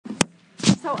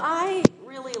So I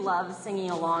really love singing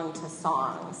along to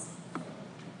songs.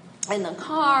 In the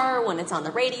car, when it's on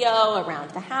the radio,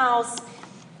 around the house,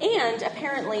 and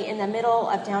apparently in the middle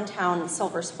of downtown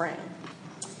Silver Spring.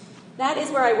 That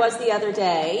is where I was the other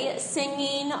day,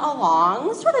 singing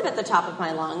along, sort of at the top of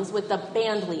my lungs, with the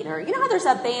band leader. You know how there's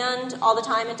a band all the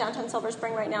time in downtown Silver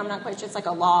Spring right now? I'm not quite sure. It's like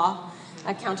a law,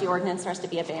 a county ordinance, there has to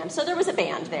be a band. So there was a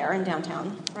band there in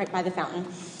downtown, right by the fountain.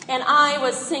 And I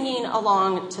was singing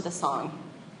along to the song.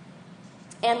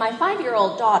 And my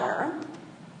 5-year-old daughter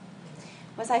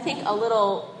was, I think, a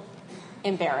little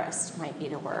embarrassed, might be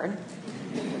the word.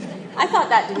 I thought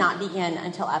that did not begin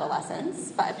until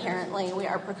adolescence, but apparently we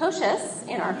are precocious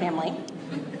in our family.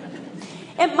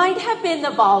 It might have been the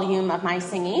volume of my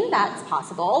singing, that's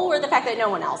possible, or the fact that no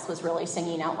one else was really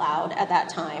singing out loud at that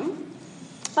time.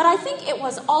 But I think it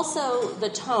was also the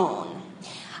tone.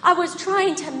 I was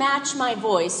trying to match my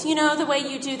voice. You know the way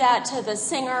you do that to the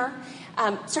singer?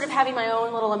 Sort of having my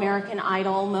own little American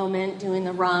Idol moment, doing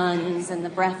the runs and the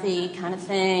breathy kind of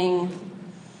thing.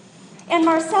 And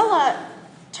Marcella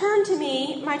turned to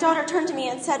me, my daughter turned to me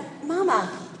and said, "Mama,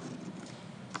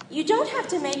 you don't have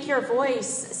to make your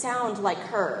voice sound like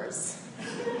hers.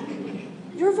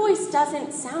 Your voice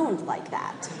doesn't sound like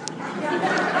that."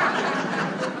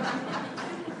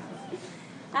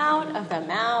 Out of the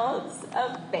mouths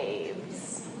of babes.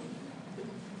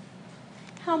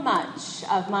 How much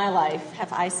of my life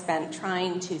have I spent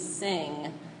trying to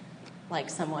sing like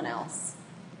someone else?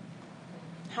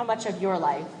 How much of your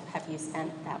life have you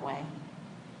spent that way?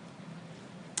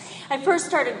 I first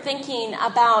started thinking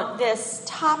about this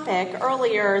topic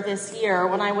earlier this year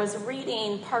when I was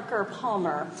reading Parker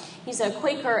Palmer. He's a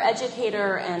Quaker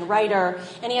educator and writer,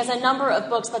 and he has a number of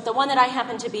books, but the one that I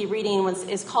happened to be reading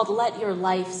is called Let Your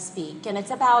Life Speak, and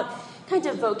it's about kind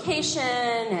of vocation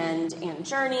and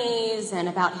journeys and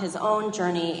about his own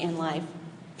journey in life.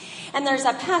 And there's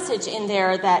a passage in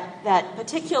there that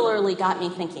particularly got me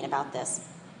thinking about this.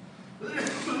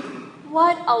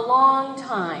 What a long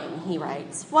time, he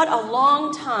writes, what a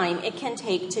long time it can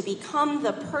take to become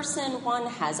the person one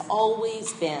has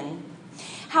always been.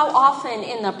 How often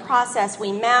in the process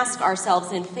we mask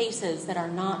ourselves in faces that are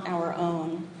not our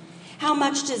own. How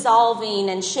much dissolving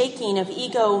and shaking of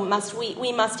ego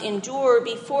we must endure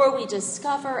before we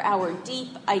discover our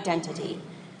deep identity,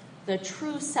 the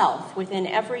true self within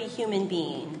every human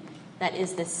being that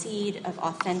is the seed of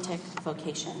authentic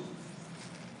vocation.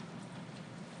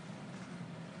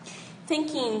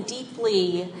 Thinking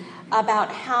deeply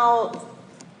about how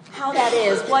that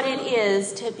is, what it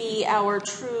is to be our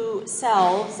true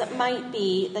selves, might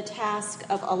be the task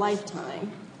of a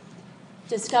lifetime.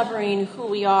 Discovering who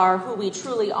we are, who we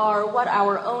truly are, what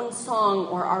our own song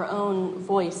or our own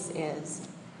voice is.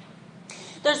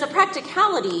 There's a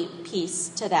practicality piece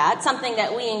to that, something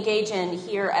that we engage in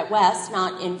here at West,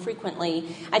 not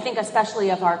infrequently. I think especially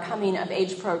of our coming of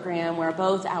age program, where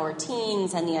both our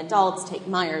teens and the adults take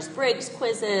Myers-Briggs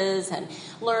quizzes and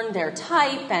learn their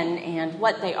type and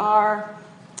what they are.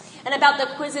 And about the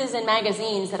quizzes and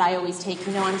magazines that I always take,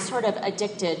 I'm sort of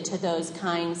addicted to those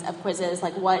kinds of quizzes,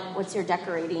 like what's your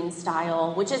decorating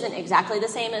style, which isn't exactly the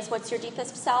same as what's your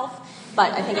deepest self,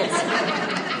 but I think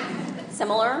it's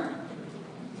similar.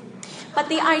 But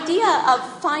the idea of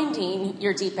finding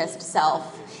your deepest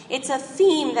self, it's a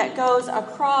theme that goes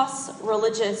across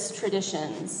religious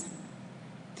traditions.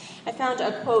 I found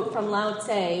a quote from Lao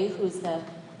Tse, who's the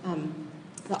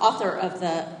author of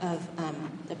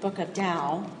the book of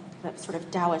Tao, the sort of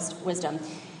Taoist wisdom,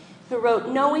 who wrote,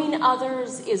 "Knowing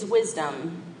others is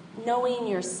wisdom. Knowing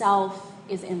yourself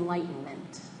is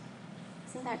enlightenment."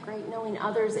 Isn't that great? Knowing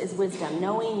others is wisdom.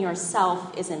 Knowing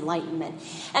yourself is enlightenment.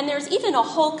 And there's even a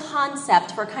whole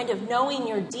concept for kind of knowing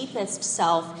your deepest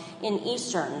self in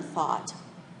Eastern thought.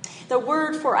 The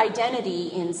word for identity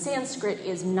in Sanskrit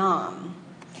is nam.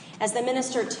 As the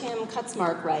minister Tim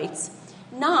Kutzmark writes,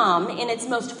 nam, in its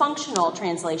most functional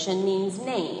translation, means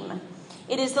name.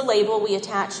 It is the label we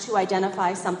attach to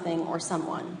identify something or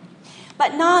someone.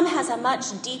 But nam has a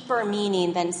much deeper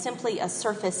meaning than simply a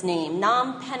surface name.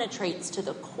 Nam penetrates to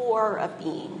the core of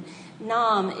being.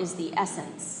 Nam is the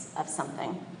essence of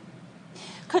something.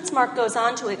 Kutzmark goes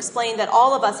on to explain that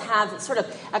all of us have sort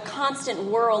of a constant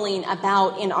whirling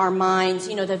about in our minds,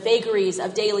 the vagaries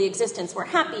of daily existence. We're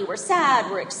happy, we're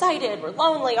sad, we're excited, we're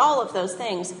lonely, all of those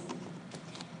things.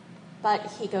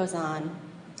 But he goes on,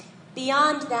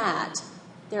 beyond that,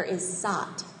 there is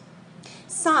Sat.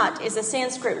 Sat is a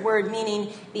Sanskrit word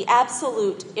meaning the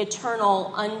absolute,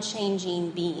 eternal,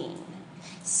 unchanging being.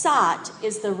 Sat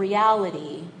is the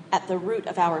reality at the root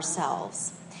of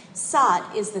ourselves. Sat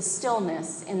is the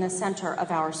stillness in the center of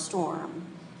our storm.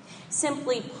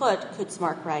 Simply put,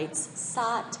 Kutzmark writes,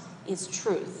 Sat is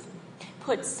truth.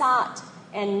 Put Sat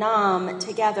and Nam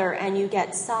together and you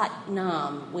get Sat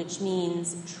Nam, which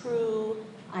means true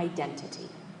identity.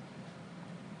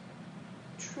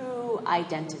 True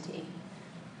identity.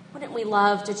 Wouldn't we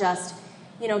love to just,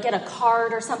 get a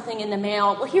card or something in the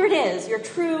mail? Well, here it is, your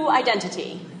true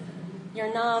identity.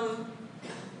 Your Nam,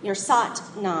 your Sat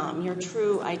Nam, your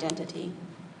true identity.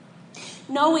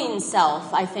 Knowing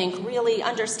self, I think, really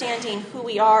understanding who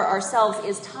we are ourselves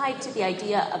is tied to the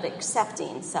idea of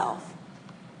accepting self.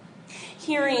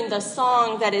 Hearing the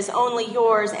song that is only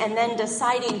yours and then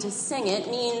deciding to sing it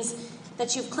means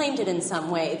that you've claimed it in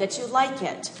some way, that you like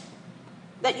it.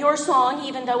 That your song,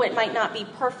 even though it might not be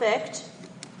perfect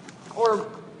or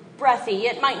breathy,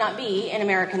 it might not be an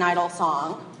American Idol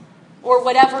song, or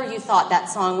whatever you thought that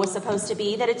song was supposed to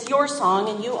be, that it's your song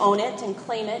and you own it and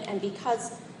claim it, and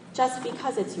just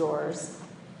because it's yours,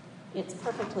 it's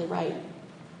perfectly right.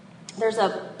 There's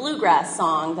a bluegrass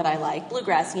song that I like.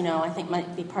 Bluegrass, I think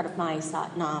might be part of my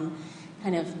Sat Nam,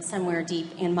 kind of somewhere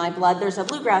deep in my blood. There's a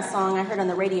bluegrass song I heard on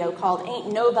the radio called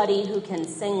Ain't Nobody Who Can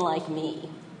Sing Like Me.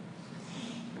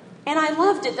 And I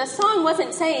loved it. The song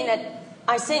wasn't saying that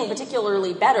I sing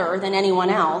particularly better than anyone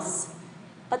else,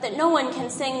 but that no one can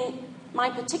sing my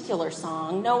particular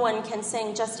song. No one can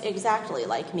sing just exactly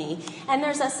like me. And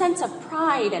there's a sense of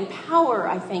pride and power,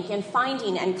 I think, in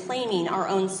finding and claiming our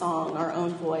own song, our own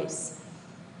voice,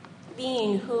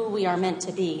 being who we are meant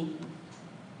to be.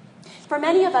 For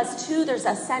many of us, too, there's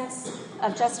a sense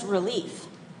of just relief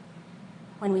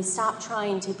when we stop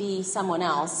trying to be someone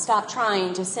else, stop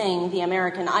trying to sing the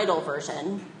American Idol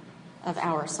version of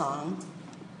our song.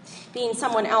 Being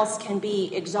someone else can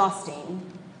be exhausting,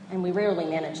 and we rarely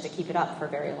manage to keep it up for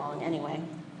very long anyway.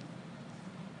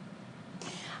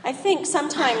 I think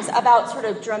sometimes about sort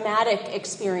of dramatic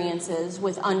experiences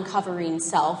with uncovering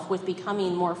self, with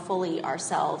becoming more fully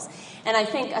ourselves. And I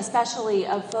think especially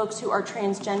of folks who are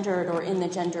transgendered or in the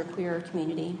genderqueer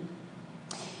community.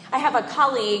 I have a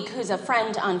colleague who's a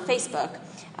friend on Facebook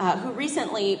who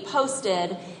recently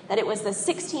posted that it was the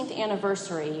 16th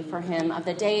anniversary for him of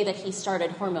the day that he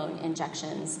started hormone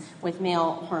injections with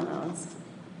male hormones.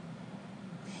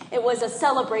 It was a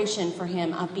celebration for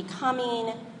him of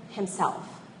becoming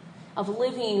himself, of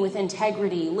living with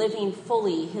integrity, living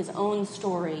fully his own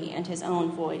story and his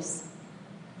own voice.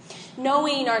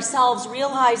 Knowing ourselves,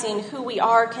 realizing who we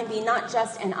are can be not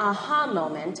just an aha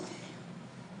moment,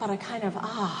 but a kind of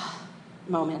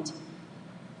moment.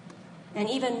 And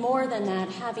even more than that,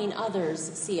 having others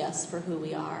see us for who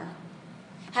we are.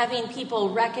 Having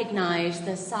people recognize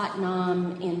the Sat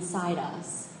Nam inside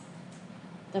us,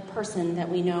 the person that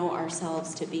we know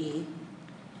ourselves to be.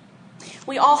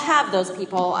 We all have those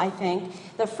people, I think,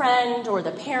 the friend or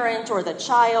the parent or the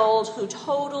child who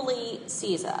totally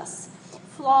sees us.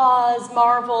 Flaws,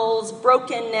 marvels,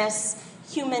 brokenness,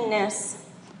 humanness.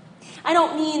 I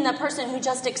don't mean the person who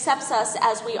just accepts us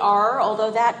as we are, although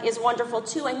that is wonderful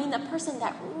too. I mean the person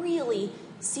that really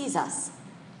sees us,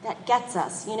 that gets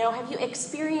us. Have you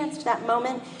experienced that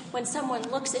moment when someone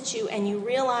looks at you and you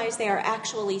realize they are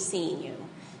actually seeing you,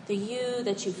 the you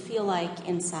that you feel like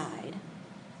inside?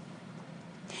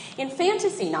 In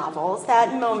fantasy novels,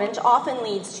 that moment often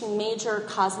leads to major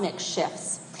cosmic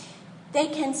shifts. They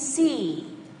can see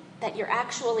that you're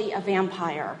actually a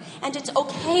vampire, and it's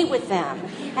okay with them.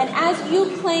 And as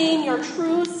you claim your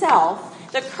true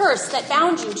self, the curse that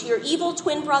bound you to your evil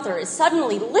twin brother is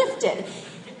suddenly lifted.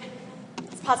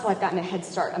 It's possible I've gotten a head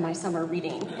start on my summer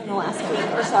reading in the last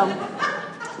week or so.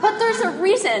 But there's a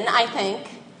reason, I think,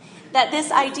 that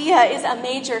this idea is a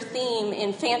major theme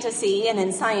in fantasy and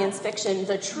in science fiction,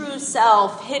 the true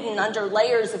self hidden under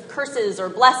layers of curses or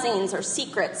blessings or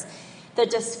secrets, the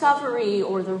discovery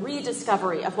or the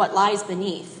rediscovery of what lies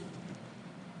beneath.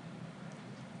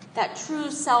 That true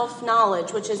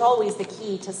self-knowledge, which is always the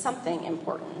key to something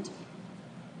important.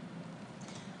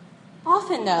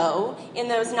 Often, though, in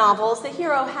those novels, the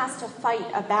hero has to fight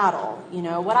a battle,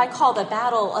 what I call the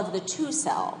battle of the two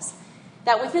selves.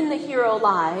 That within the hero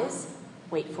lies,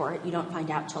 wait for it, you don't find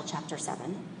out till chapter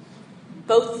 7,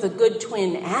 both the good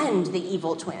twin and the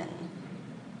evil twin,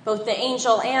 both the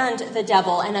angel and the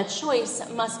devil, and a choice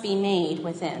must be made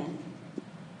within.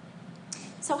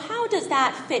 So how does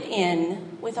that fit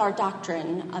in with our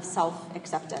doctrine of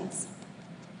self-acceptance?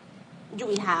 Do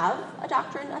we have a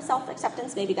doctrine of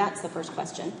self-acceptance? Maybe that's the first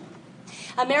question.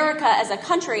 America as a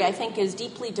country, I think, is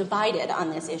deeply divided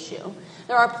on this issue.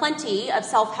 There are plenty of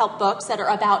self-help books that are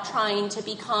about trying to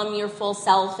become your full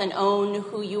self and own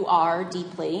who you are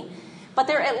deeply, but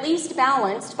they're at least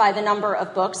balanced by the number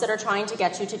of books that are trying to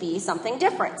get you to be something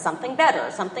different, something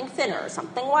better, something thinner,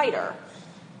 something whiter.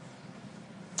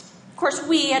 course,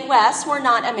 we at West, we're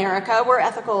not America, we're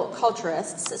ethical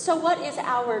culturists. So what is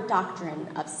our doctrine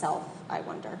of self, I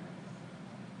wonder?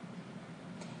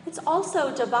 It's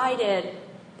also divided,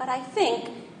 but I think,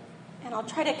 and I'll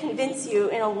try to convince you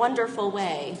in a wonderful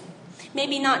way,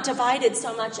 maybe not divided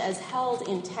so much as held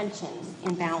in tension,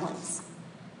 in balance.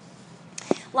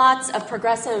 Lots of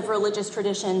progressive religious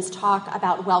traditions talk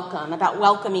about welcome, about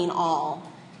welcoming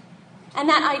all. And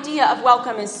that idea of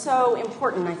welcome is so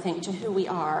important, I think, to who we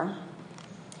are.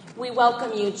 We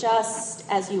welcome you just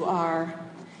as you are.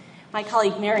 My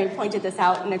colleague Mary pointed this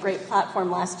out in a great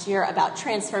platform last year about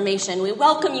transformation. We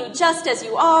welcome you just as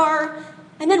you are,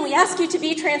 and then we ask you to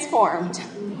be transformed.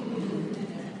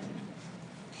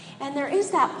 And there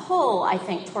is that pull, I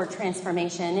think, toward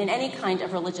transformation in any kind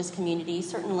of religious community,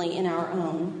 certainly in our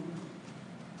own.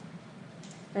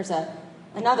 There's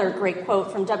another great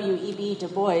quote from W.E.B. Du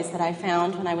Bois that I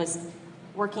found when I was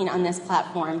working on this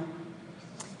platform.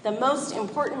 The most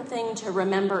important thing to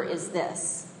remember is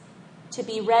this: to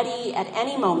be ready at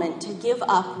any moment to give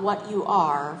up what you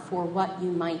are for what you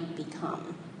might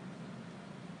become.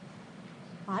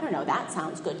 Well, I don't know, that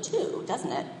sounds good too,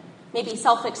 doesn't it? Maybe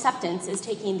self-acceptance is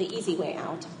taking the easy way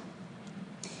out.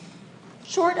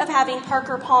 Short of having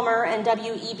Parker Palmer and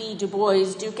W.E.B. Du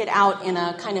Bois duke it out in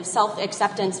a kind of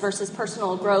self-acceptance versus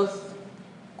personal growth,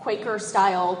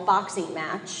 Quaker-style boxing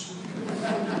match,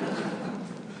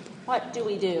 what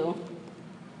do?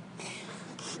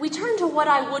 We turn to what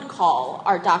I would call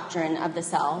our doctrine of the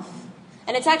self,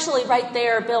 and it's actually right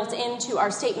there built into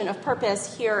our statement of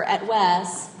purpose here at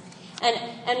Wes,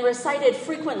 and recited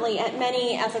frequently at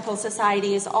many ethical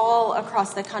societies all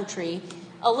across the country.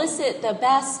 Elicit the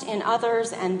best in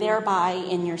others and thereby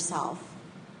in yourself.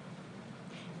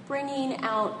 Bringing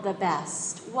out the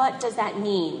best. What does that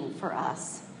mean for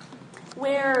us?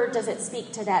 Where does it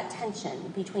speak to that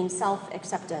tension between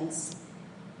self-acceptance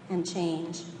and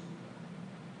change?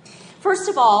 First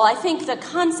of all, I think the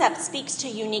concept speaks to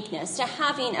uniqueness, to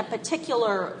having a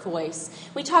particular voice.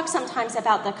 We talk sometimes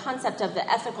about the concept of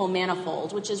the ethical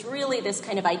manifold, which is really this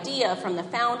kind of idea from the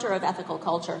founder of ethical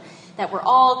culture, that we're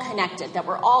all connected, that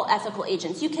we're all ethical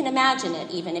agents. You can imagine it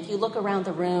even if you look around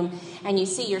the room and you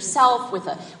see yourself with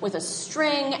a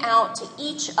string out to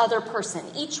each other person.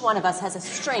 Each one of us has a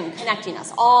string connecting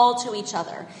us all to each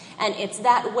other. And it's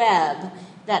that web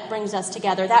that brings us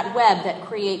together, that web that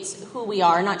creates who we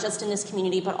are, not just in this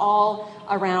community, but all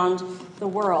around the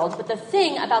world. But the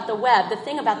thing about the web, the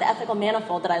thing about the ethical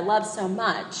manifold that I love so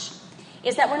much,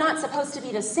 is that we're not supposed to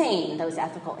be the same, those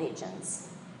ethical agents.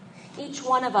 Each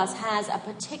one of us has a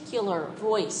particular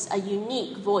voice, a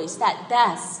unique voice, that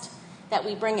best that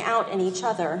we bring out in each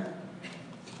other.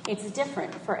 It's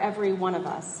different for every one of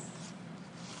us.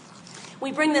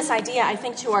 We bring this idea, I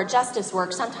think, to our justice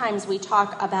work. Sometimes we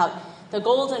talk about the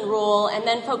golden rule, and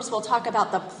then folks will talk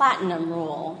about the platinum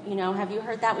rule. You know, have you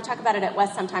heard that? We talk about it at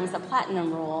West sometimes, the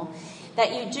platinum rule.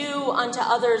 That you do unto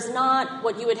others not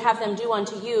what you would have them do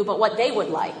unto you, but what they would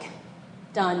like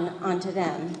done unto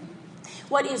them.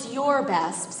 What is your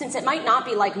best, since it might not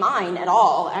be like mine at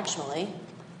all, actually?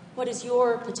 What is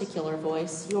your particular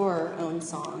voice, your own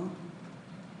song?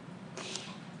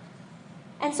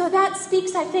 And so that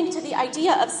speaks, I think, to the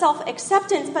idea of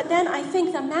self-acceptance, but then I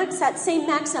think that same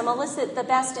maxim, elicit the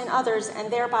best in others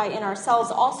and thereby in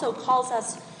ourselves, also calls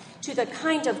us to the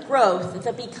kind of growth,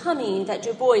 the becoming that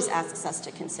Du Bois asks us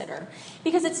to consider.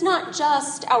 Because it's not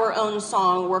just our own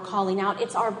song we're calling out,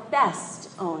 it's our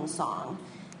best own song,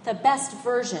 the best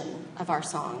version of our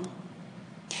song.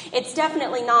 It's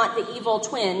definitely not the evil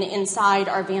twin inside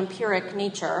our vampiric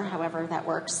nature, however that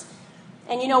works.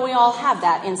 And you know, we all have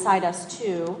that inside us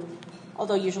too,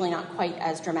 although usually not quite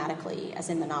as dramatically as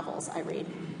in the novels I read.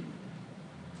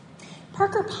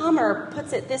 Parker Palmer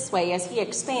puts it this way as he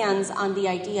expands on the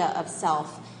idea of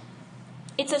self.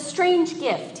 It's a strange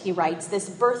gift, he writes, this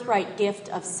birthright gift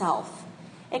of self.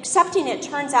 Accepting it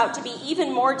turns out to be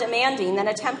even more demanding than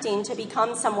attempting to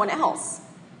become someone else.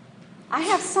 I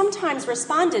have sometimes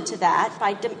responded to that,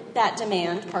 that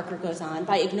demand, Parker goes on,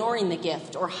 by ignoring the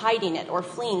gift or hiding it or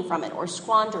fleeing from it or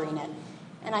squandering it.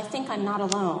 And I think I'm not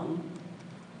alone.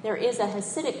 There is a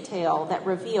Hasidic tale that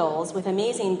reveals with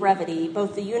amazing brevity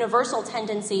both the universal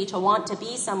tendency to want to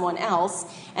be someone else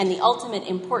and the ultimate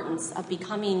importance of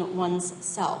becoming one's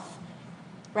self.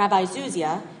 Rabbi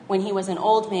Zuzia, when he was an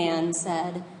old man,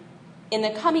 said, "In the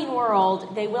coming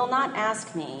world, they will not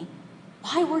ask me,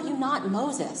 'Why were you not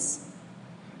Moses?'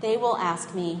 They will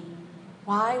ask me,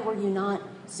 'Why were you not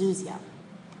Zuzia?'"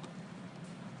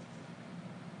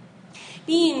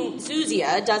 Being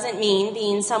Zuzia doesn't mean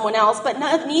being someone else, but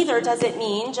neither does it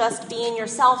mean just being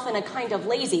yourself in a kind of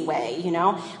lazy way,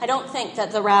 I don't think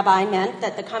that the rabbi meant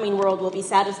that the coming world will be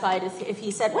satisfied if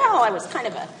he said, well, I was kind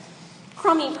of a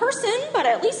crummy person, but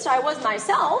at least I was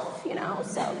myself,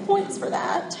 so points for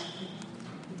that.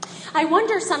 I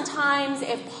wonder sometimes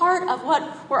if part of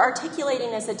what we're articulating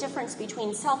is a difference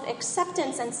between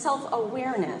self-acceptance and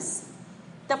self-awareness.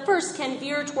 The first can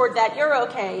veer toward that you're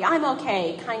okay, I'm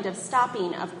okay kind of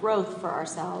stopping of growth for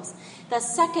ourselves. The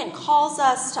second calls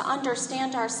us to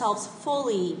understand ourselves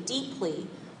fully, deeply,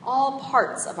 all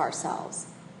parts of ourselves,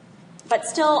 but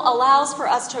still allows for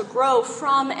us to grow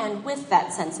from and with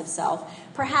that sense of self,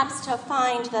 perhaps to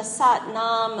find the Sat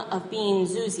Nam of being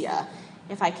Zuzia,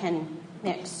 if I can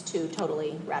mix two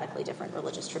totally radically different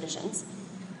religious traditions.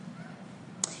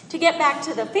 To get back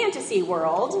to the fantasy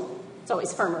world, it's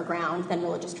always firmer ground than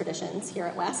religious traditions here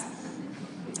at West.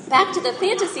 Back to the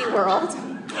fantasy world.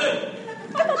 I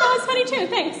thought that was funny too,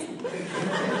 thanks.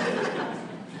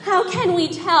 How can we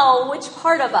tell which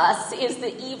part of us is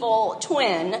the evil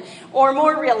twin, or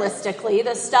more realistically,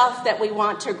 the stuff that we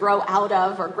want to grow out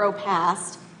of or grow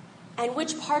past, and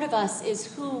which part of us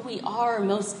is who we are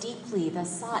most deeply, the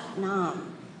Sat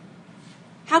Nam?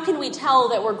 How can we tell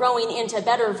that we're growing into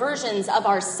better versions of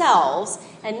ourselves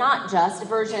and not just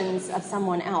versions of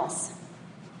someone else?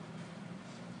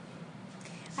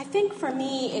 I think for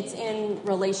me, it's in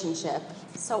relationship,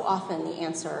 so often the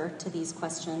answer to these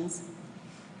questions.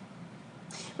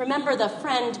 Remember the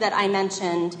friend that I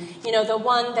mentioned, the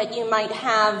one that you might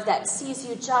have that sees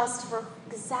you just for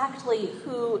exactly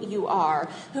who you are,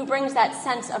 who brings that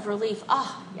sense of relief.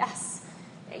 Yes,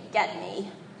 they get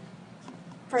me.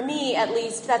 For me, at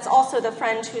least, that's also the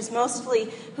friend who's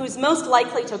most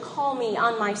likely to call me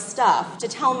on my stuff, to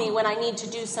tell me when I need to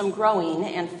do some growing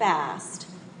and fast.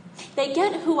 They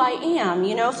get who I am,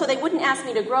 so they wouldn't ask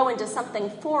me to grow into something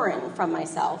foreign from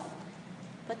myself.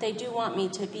 But they do want me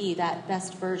to be that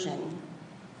best version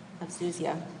of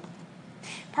Zuzia.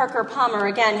 Parker Palmer,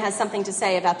 again, has something to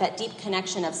say about that deep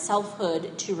connection of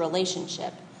selfhood to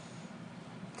relationship.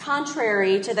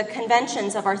 Contrary to the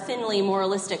conventions of our thinly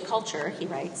moralistic culture, he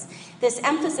writes, this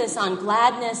emphasis on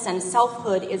gladness and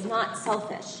selfhood is not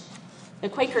selfish. The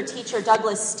Quaker teacher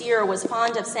Douglas Steere was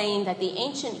fond of saying that the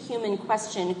ancient human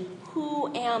question, who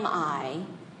am I,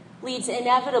 leads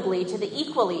inevitably to the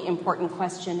equally important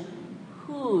question,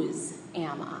 whose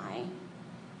am I?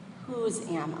 Whose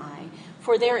am I?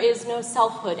 For there is no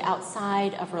selfhood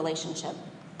outside of relationship.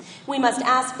 We must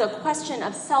ask the question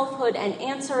of selfhood and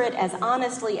answer it as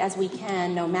honestly as we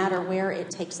can, no matter where it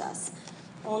takes us.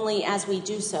 Only as we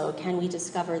do so can we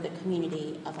discover the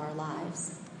community of our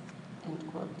lives. End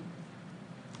quote.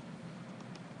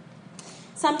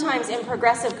 Sometimes in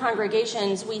progressive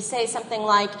congregations, we say something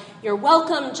like, you're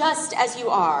welcome just as you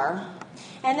are.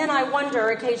 And then I wonder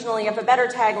occasionally if a better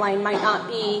tagline might not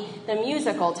be the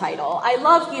musical title, I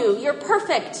love you, you're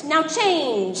perfect, now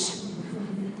change.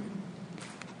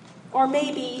 Or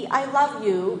maybe, I love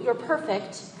you, you're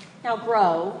perfect, now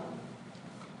grow.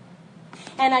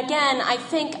 And again, I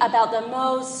think about the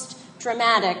most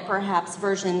dramatic, perhaps,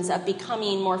 versions of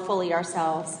becoming more fully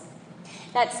ourselves.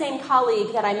 That same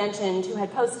colleague that I mentioned who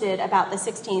had posted about the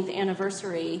 16th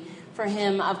anniversary for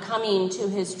him of coming to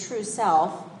his true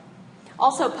self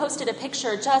also posted a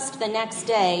picture just the next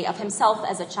day of himself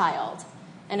as a child,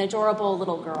 an adorable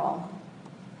little girl.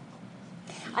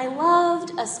 I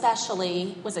loved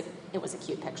especially, it was a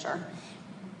cute picture,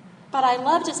 but I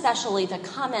loved especially the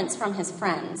comments from his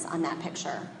friends on that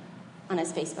picture on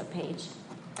his Facebook page.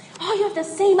 Oh, you have the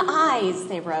same eyes,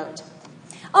 they wrote.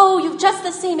 Oh, you've just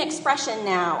the same expression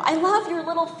now. I love your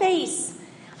little face.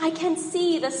 I can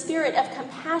see the spirit of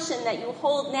compassion that you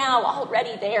hold now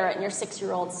already there in your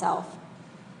 6-year-old self.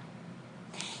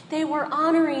 They were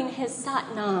honoring his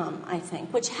Sat Nam, I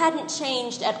think, which hadn't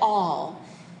changed at all,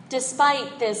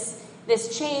 despite this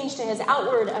change to his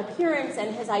outward appearance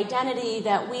and his identity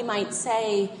that we might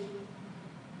say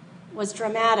was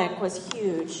dramatic, was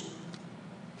huge.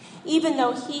 Even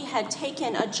though he had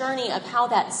taken a journey of how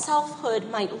that selfhood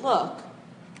might look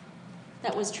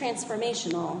that was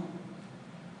transformational,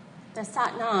 the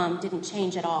Sat Nam didn't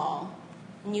change at all.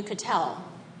 And you could tell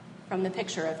from the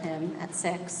picture of him at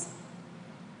 6.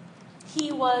 He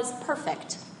was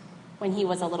perfect when he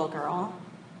was a little girl.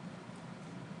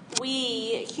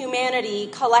 We, humanity,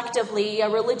 collectively, a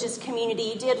religious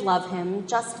community, did love him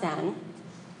just then.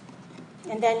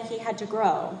 And then he had to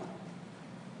grow.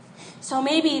 So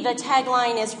maybe the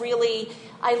tagline is really,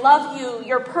 I love you,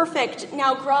 you're perfect,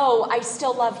 now grow, I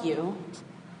still love you.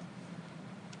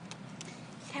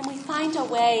 Can we find a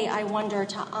way, I wonder,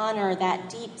 to honor that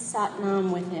deep Sat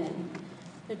Nam within,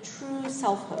 the true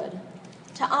selfhood,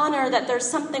 to honor that there's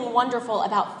something wonderful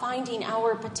about finding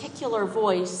our particular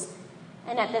voice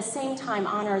and at the same time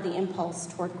honor the impulse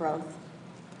toward growth.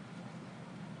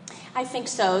 I think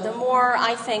so. The more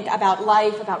I think about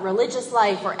life, about religious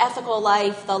life or ethical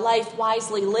life, the life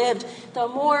wisely lived, the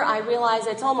more I realize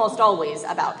it's almost always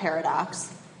about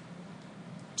paradox.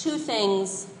 Two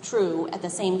things true at the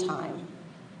same time.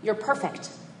 You're perfect.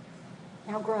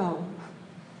 Now grow.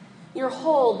 You're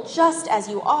whole just as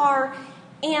you are,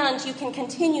 and you can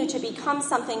continue to become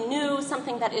something new,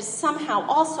 something that is somehow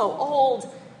also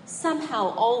old,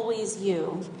 somehow always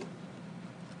you.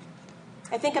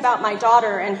 I think about my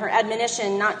daughter and her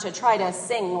admonition not to try to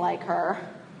sing like her.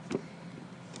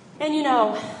 And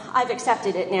I've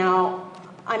accepted it now.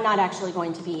 I'm not actually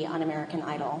going to be on American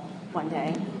Idol one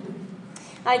day.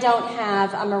 I don't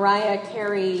have a Mariah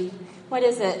Carey, what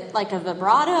is it, like a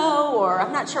vibrato, or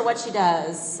I'm not sure what she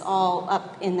does, all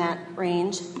up in that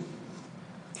range.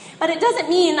 But it doesn't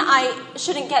mean I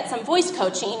shouldn't get some voice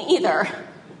coaching either,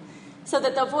 so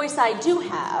that the voice I do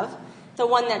have, the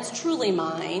one that's truly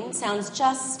mine, sounds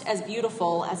just as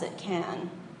beautiful as it can.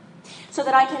 So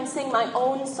that I can sing my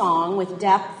own song with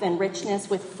depth and richness,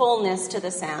 with fullness to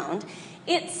the sound.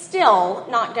 It's still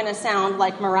not going to sound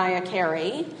like Mariah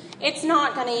Carey. It's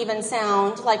not going to even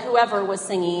sound like whoever was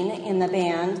singing in the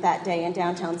band that day in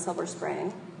downtown Silver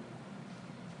Spring.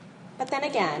 But then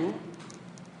again,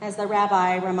 as the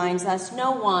rabbi reminds us,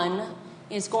 no one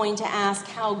is going to ask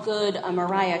how good a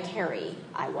Mariah Carey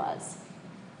I was.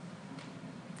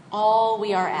 All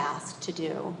we are asked to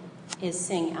do is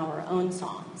sing our own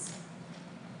songs,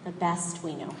 the best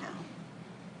we know how.